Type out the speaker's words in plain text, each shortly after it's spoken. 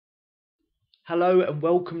Hello and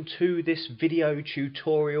welcome to this video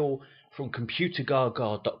tutorial from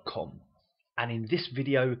Computergaga.com, and in this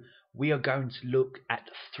video we are going to look at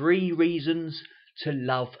 3 reasons to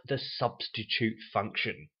love the substitute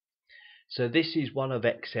function. So this is one of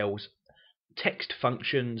Excel's text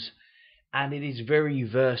functions and it is very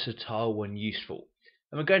versatile and useful,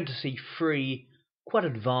 and we're going to see 3 quite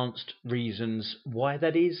advanced reasons why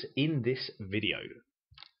that is in this video.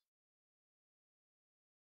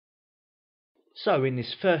 So in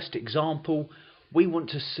this first example, we want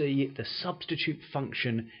to see the substitute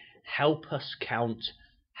function help us count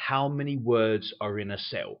how many words are in a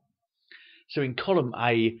cell. So in column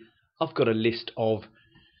A, I've got a list of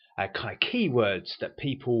kind of keywords that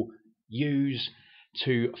people use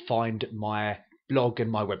to find my blog and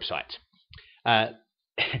my website.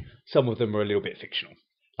 Some of them are a little bit fictional,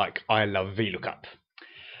 like I love VLOOKUP.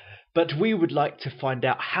 But we would like to find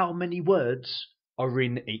out how many words are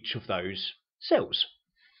in each of those cells.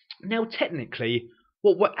 Now technically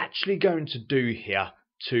what we're actually going to do here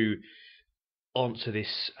to answer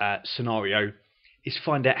this scenario is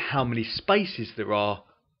find out how many spaces there are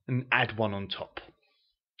and add one on top,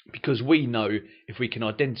 because we know if we can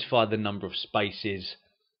identify the number of spaces,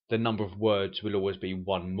 the number of words will always be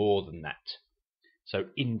one more than that. So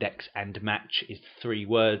index and match is 3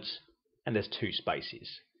 words and there's 2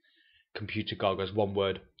 spaces. Computergaga is 1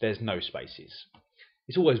 word, there's no spaces.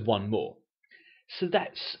 It's always one more. So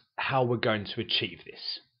that's how we're going to achieve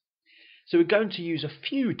this. So we're going to use a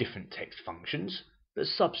few different text functions, but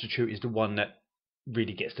substitute is the one that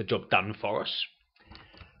really gets the job done for us.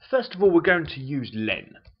 First of all, we're going to use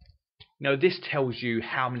len. Now this tells you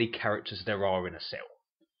how many characters there are in a cell.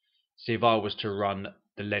 So if I was to run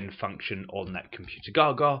the len function on that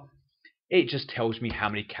Computergaga, it just tells me how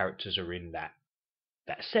many characters are in that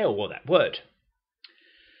cell or that word.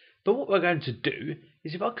 But what we're going to do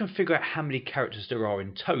is, if I can figure out how many characters there are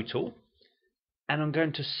in total, and I'm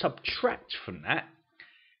going to subtract from that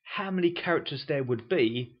how many characters there would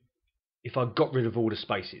be if I got rid of all the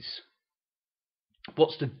spaces.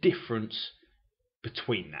 What's the difference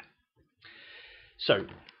between that? So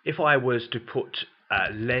if I was to put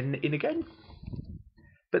len in again,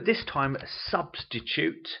 but this time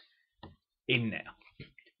substitute in there.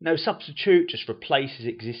 Now substitute just replaces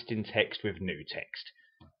existing text with new text.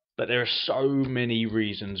 But there are so many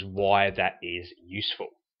reasons why that is useful.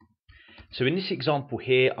 So in this example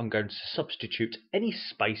here, I'm going to substitute any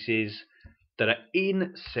spaces that are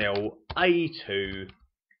in cell A2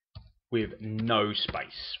 with no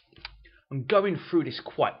space. I'm going through this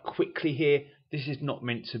quite quickly here. This is not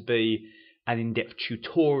meant to be an in-depth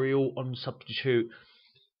tutorial on substitute.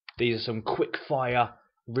 These are some quick fire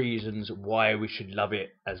reasons why we should love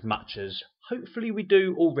it as much as hopefully we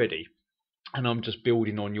do already. And I'm just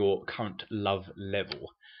building on your current love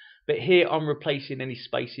level. But here I'm replacing any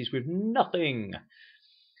spaces with nothing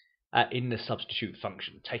in the substitute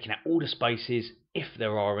function, taking out all the spaces if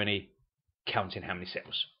there are any, counting how many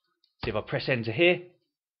cells. So if I press enter here,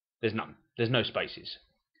 there's none. There's no spaces.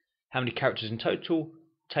 How many characters in total?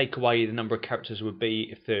 Take away the number of characters would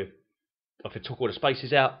be if I took all the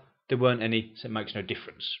spaces out. There weren't any, so it makes no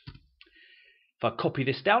difference. If I copy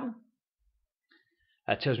this down,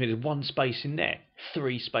 it tells me there's 1 space in there,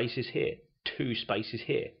 3 spaces here, 2 spaces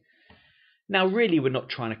here. Now really we're not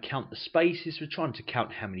trying to count the spaces, we're trying to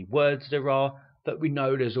count how many words there are, but we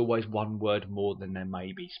know there's always 1 word more than there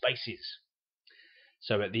may be spaces.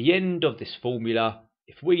 So at the end of this formula,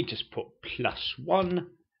 if we just put +1,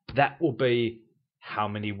 that will be how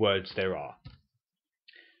many words there are.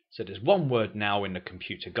 So there's 1 word now in the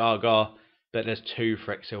Computergaga, but there's 2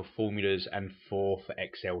 for Excel formulas and 4 for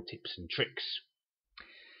Excel tips and tricks.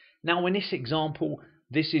 Now in this example,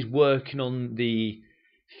 this is working on the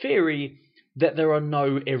theory that there are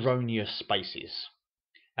no erroneous spaces,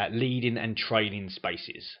 leading and trailing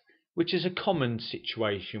spaces, which is a common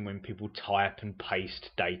situation when people type and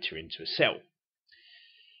paste data into a cell.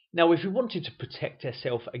 Now if we wanted to protect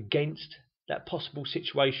ourselves against that possible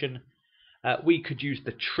situation, we could use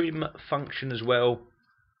the trim function as well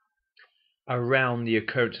around the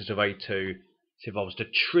occurrences of A2. So if I was to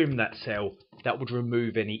trim that cell, that would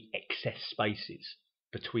remove any excess spaces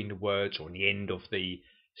between the words or on the end of the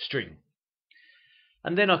string.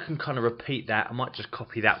 And then I can kind of repeat that. I might just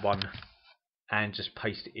copy that one and just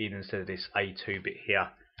paste it in instead of this A2 bit here.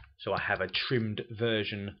 So I have a trimmed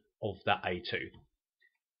version of that A2.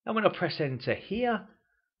 And when I press enter here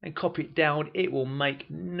and copy it down, it will make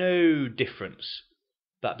no difference.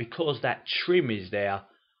 But because that trim is there,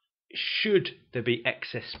 should there be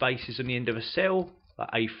excess spaces on the end of a cell, like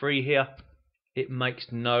A3 here, it makes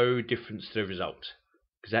no difference to the result.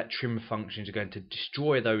 because that trim function is going to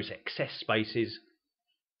destroy those excess spaces,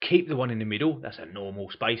 keep the one in the middle, that's a normal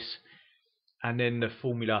space, and then the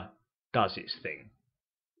formula does its thing.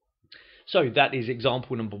 So that is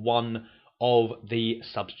example number 1 of the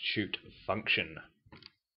substitute function.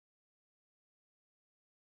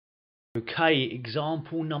 Okay,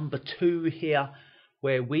 example number 2 here,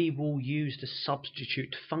 where we will use the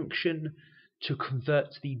substitute function to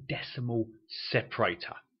convert the decimal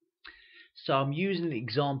separator. So I'm using an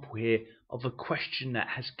example here of a question that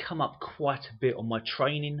has come up quite a bit on my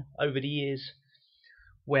training over the years,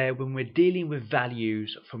 where when we're dealing with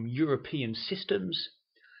values from European systems,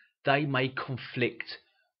 they may conflict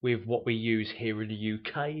with what we use here in the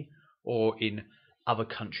UK or in other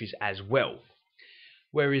countries as well.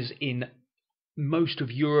 Whereas in most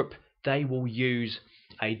of Europe, they will use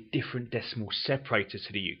a different decimal separator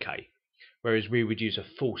to the UK. Whereas we would use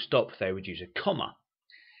a full stop, they would use a comma.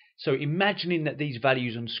 So imagining that these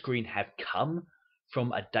values on screen have come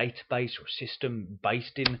from a database or system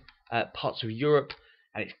based in parts of Europe,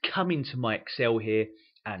 and it's come into my Excel here,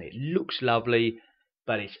 and it looks lovely,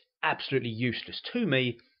 but it's absolutely useless to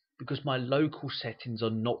me because my local settings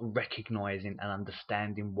are not recognizing and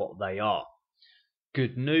understanding what they are.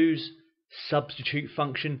 Good news, substitute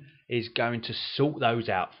function is going to sort those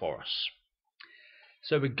out for us.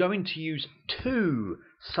 So we're going to use 2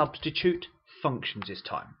 substitute functions this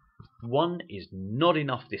time. One is not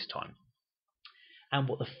enough this time. And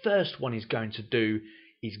what the first one is going to do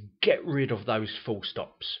is get rid of those full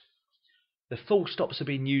stops. The full stops are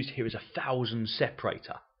being used here as a 1000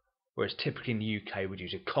 separator, whereas typically in the UK we'd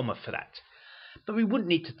use a comma for that. But we wouldn't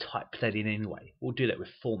need to type that in anyway. We'll do that with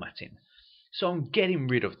formatting. So I'm getting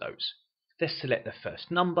rid of those. Let's select the first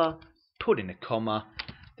number, put in a comma,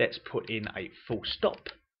 let's put in a full stop,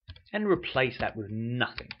 and replace that with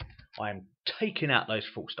nothing. I am taking out those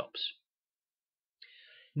full stops.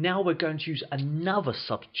 Now we're going to use another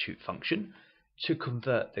substitute function to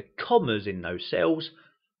convert the commas in those cells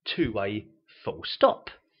to a full stop,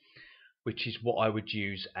 which is what I would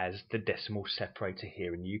use as the decimal separator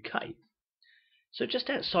here in the UK. So just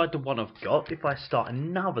outside the one I've got, if I start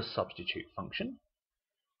another substitute function,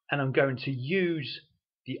 and I'm going to use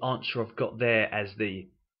the answer I've got there as the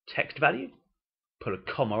text value, put a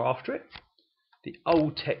comma after it, the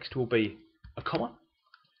old text will be a comma,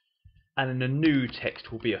 and then the new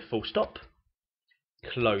text will be a full stop,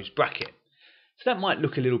 close bracket. So that might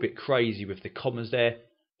look a little bit crazy with the commas there.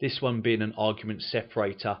 This one being an argument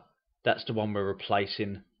separator, that's the one we're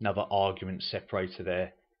replacing, another argument separator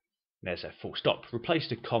there. There's a full stop. Replace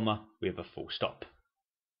the comma with a full stop.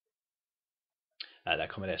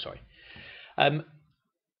 That comma there, sorry.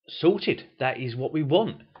 Sorted. That is what we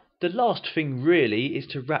want. The last thing really is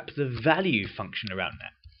to wrap the value function around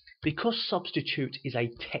that. Because substitute is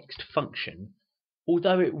a text function,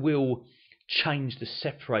 although it will change the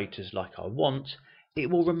separators like I want, it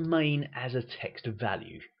will remain as a text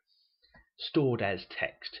value, stored as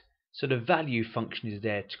text. So the value function is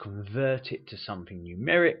there to convert it to something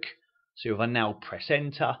numeric. So if I now press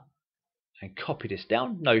enter and copy this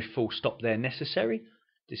down, no full stop there necessary,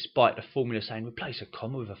 despite the formula saying replace a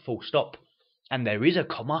comma with a full stop, and there is a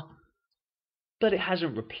comma, but it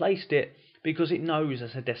hasn't replaced it because it knows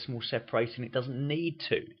that's a decimal separator and it doesn't need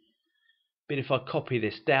to. But if I copy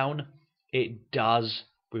this down, it does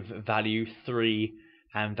with value 3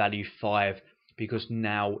 and value 5 because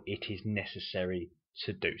now it is necessary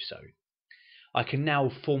to do so. I can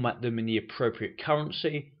now format them in the appropriate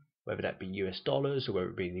currency, whether that be US dollars or whether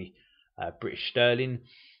it be the British sterling.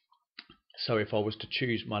 So if I was to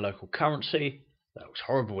choose my local currency, that looks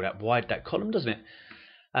horrible, that wide, that column, doesn't it?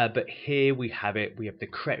 But here we have it. We have the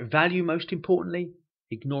correct value, most importantly,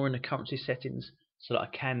 ignoring the currency settings, so that I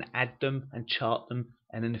can add them and chart them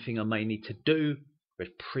and anything I may need to do,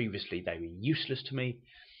 whereas previously they were useless to me.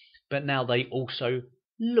 But now they also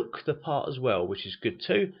look the part as well, which is good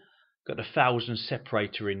too. Got the 1000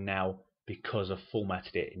 separator in now because I've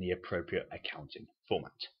formatted it in the appropriate accounting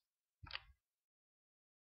format.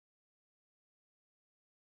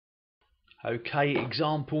 Okay,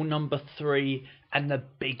 example number 3, and the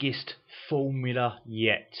biggest formula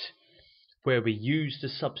yet, where we use the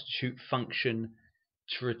substitute function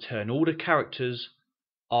to return all the characters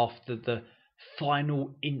after the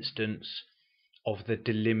final instance of the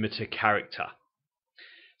delimiter character.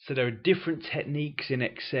 So there are different techniques in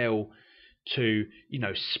Excel to,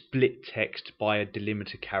 split text by a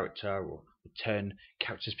delimiter character or return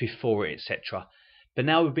characters before it, etc. But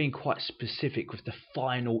now we're being quite specific with the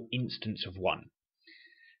final instance of one.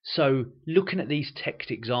 So looking at these text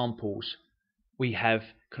examples, we have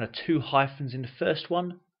kind of 2 hyphens in the first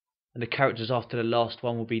one, and the characters after the last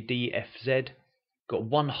one will be D, F, Z, got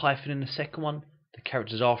one hyphen in the second one. The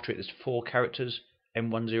characters after it, there's 4 characters,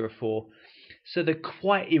 M104. So they're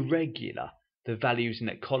quite irregular, the values in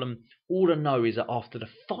that column. All I know is that after the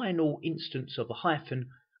final instance of a hyphen,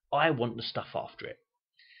 I want the stuff after it.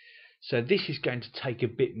 So this is going to take a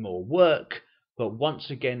bit more work, but once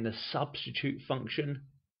again the substitute function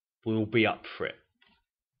will be up for it.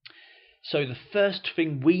 So the first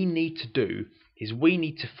thing we need to do is we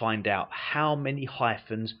need to find out how many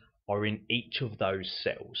hyphens are in each of those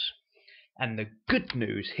cells. And the good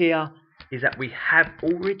news here is that we have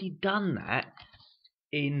already done that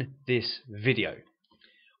in this video.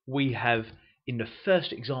 We have, in the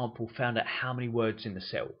first example, found out how many words in the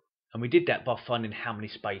cell. And we did that by finding how many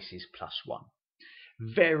spaces plus 1.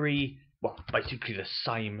 Basically the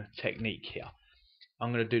same technique here.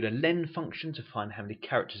 I'm going to do the len function to find how many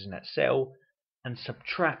characters in that cell and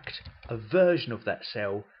subtract a version of that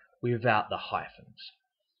cell without the hyphens.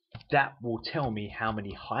 That will tell me how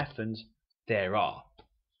many hyphens there are.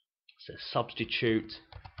 So substitute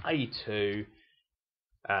A2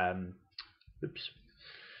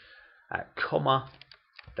 comma,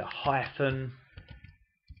 the hyphen,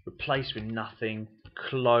 replace with nothing,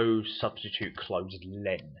 close, substitute, close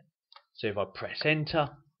len. So if I press enter,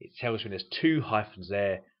 it tells me there's 2 hyphens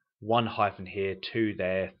there, 1 hyphen here, 2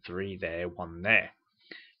 there, 3 there, 1 there,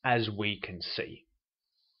 as we can see.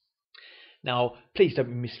 Now, please don't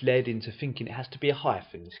be misled into thinking it has to be a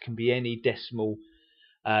hyphen. This can be any decimal,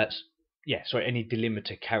 any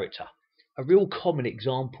delimiter character. A real common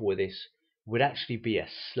example of this would actually be a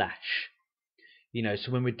slash.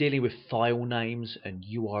 So when we're dealing with file names and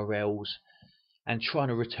URLs and trying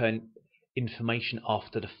to return information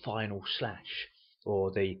after the final slash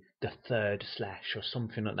or the third slash or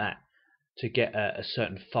something like that to get a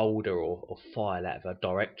certain folder or file out of a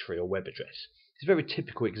directory or web address. It's a very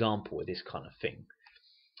typical example of this kind of thing.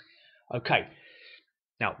 Okay,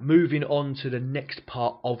 now moving on to the next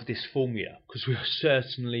part of this formula, because we are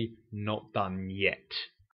certainly not done yet.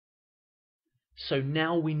 So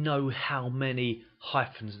now we know how many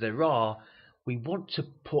hyphens there are, we want to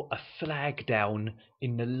put a flag down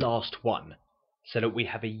in the last one so that we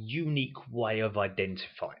have a unique way of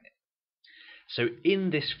identifying it. So in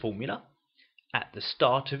this formula, at the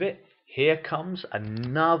start of it, here comes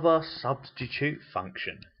another substitute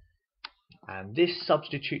function. And this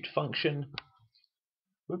substitute function,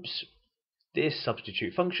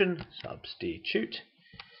 substitute,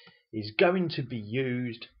 is going to be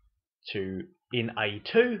used to, in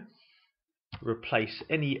A2, replace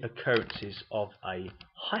any occurrences of a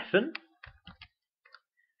hyphen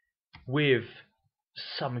with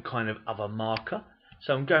some kind of other marker.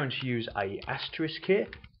 So I'm going to use a asterisk here,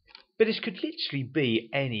 but this could literally be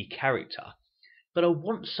any character, but I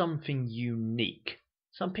want something unique.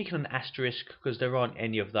 So I'm picking an asterisk because there aren't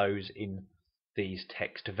any of those in these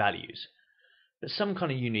text values, but some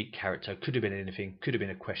kind of unique character. Could have been anything, could have been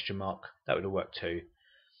a question mark, that would have worked too.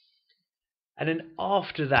 And then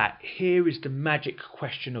after that, here is the magic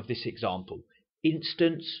question of this example: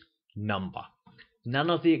 instance number. None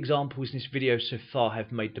of the examples in this video so far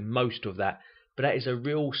have made the most of that, but that is a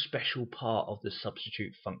real special part of the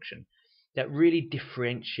substitute function that really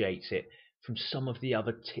differentiates it from some of the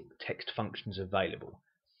other text functions available.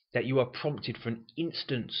 That you are prompted for an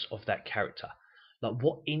instance of that character. Like,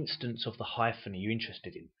 what instance of the hyphen are you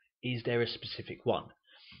interested in? Is there a specific one?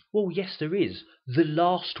 Well, yes, there is. The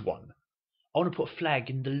last one. I want to put a flag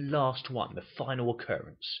in the last one, the final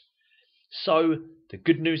occurrence. So the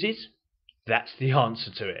good news is that's the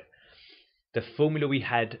answer to it. The formula we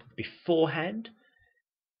had beforehand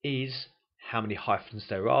is how many hyphens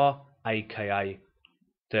there are, aka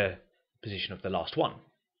the position of the last one.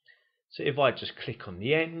 So if I just click on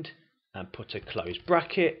the end and put a close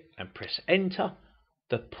bracket and press enter,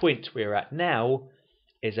 the point we're at now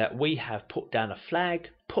is that we have put down a flag,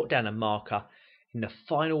 put down a marker in the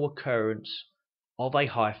final occurrence of a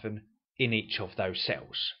hyphen in each of those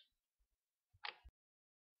cells.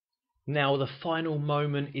 Now the final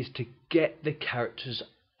moment is to get the characters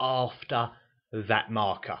after that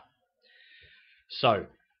marker. So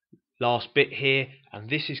last bit here, and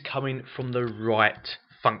this is coming from the right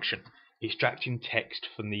function, extracting text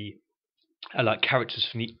from the characters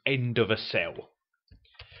from the end of a cell.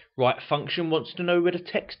 Right function wants to know where the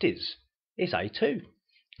text is. It's A2,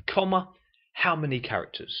 comma, how many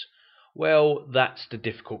characters? Well, that's the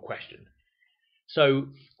difficult question. So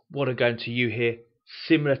what I'm going to use here,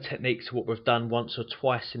 similar techniques to what we've done once or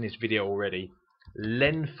twice in this video already.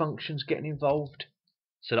 Len functions getting involved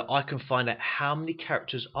so that I can find out how many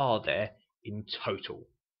characters are there in total.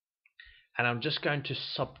 And I'm just going to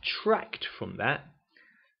subtract from that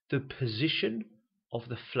the position of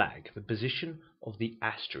the flag, the position of the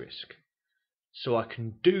asterisk. So I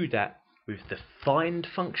can do that with the find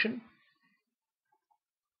function.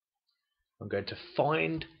 I'm going to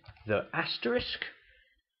find the asterisk.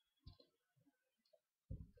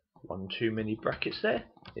 One too many brackets there.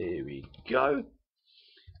 Here we go.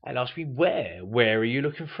 And ask me where. Where are you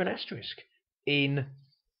looking for an asterisk? In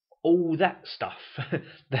all that stuff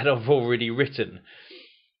that I've already written.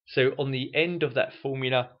 So on the end of that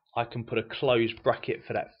formula, I can put a closed bracket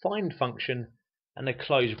for that find function and a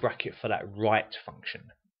closed bracket for that write function.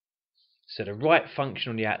 So the write function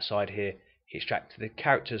on the outside here extracts the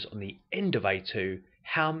characters on the end of A2,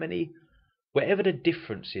 how many, whatever the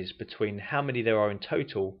difference is between how many there are in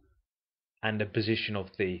total and the position of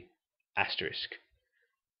the asterisk.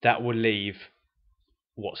 That will leave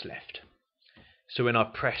what's left. So when I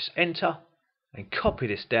press enter and copy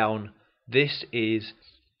this down, this is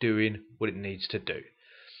doing what it needs to do.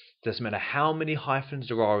 Doesn't matter how many hyphens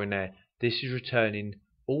there are in there, this is returning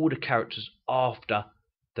all the characters after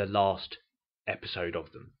the last episode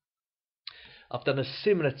of them. I've done a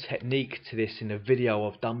similar technique to this in a video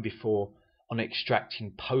I've done before on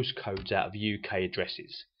extracting postcodes out of UK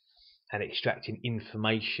addresses and extracting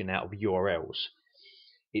information out of URLs.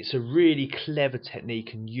 It's a really clever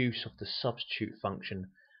technique and use of the substitute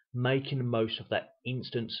function, making the most of that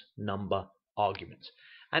instance number argument.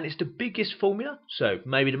 And it's the biggest formula, so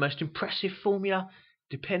maybe the most impressive formula,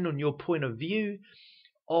 depending on your point of view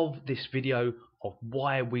of this video of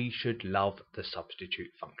why we should love the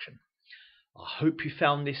substitute function. I hope you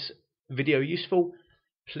found this video useful.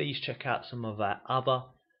 Please check out some of our other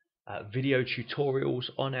video tutorials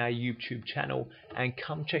on our YouTube channel and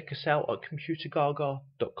come check us out at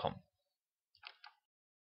Computergaga.com.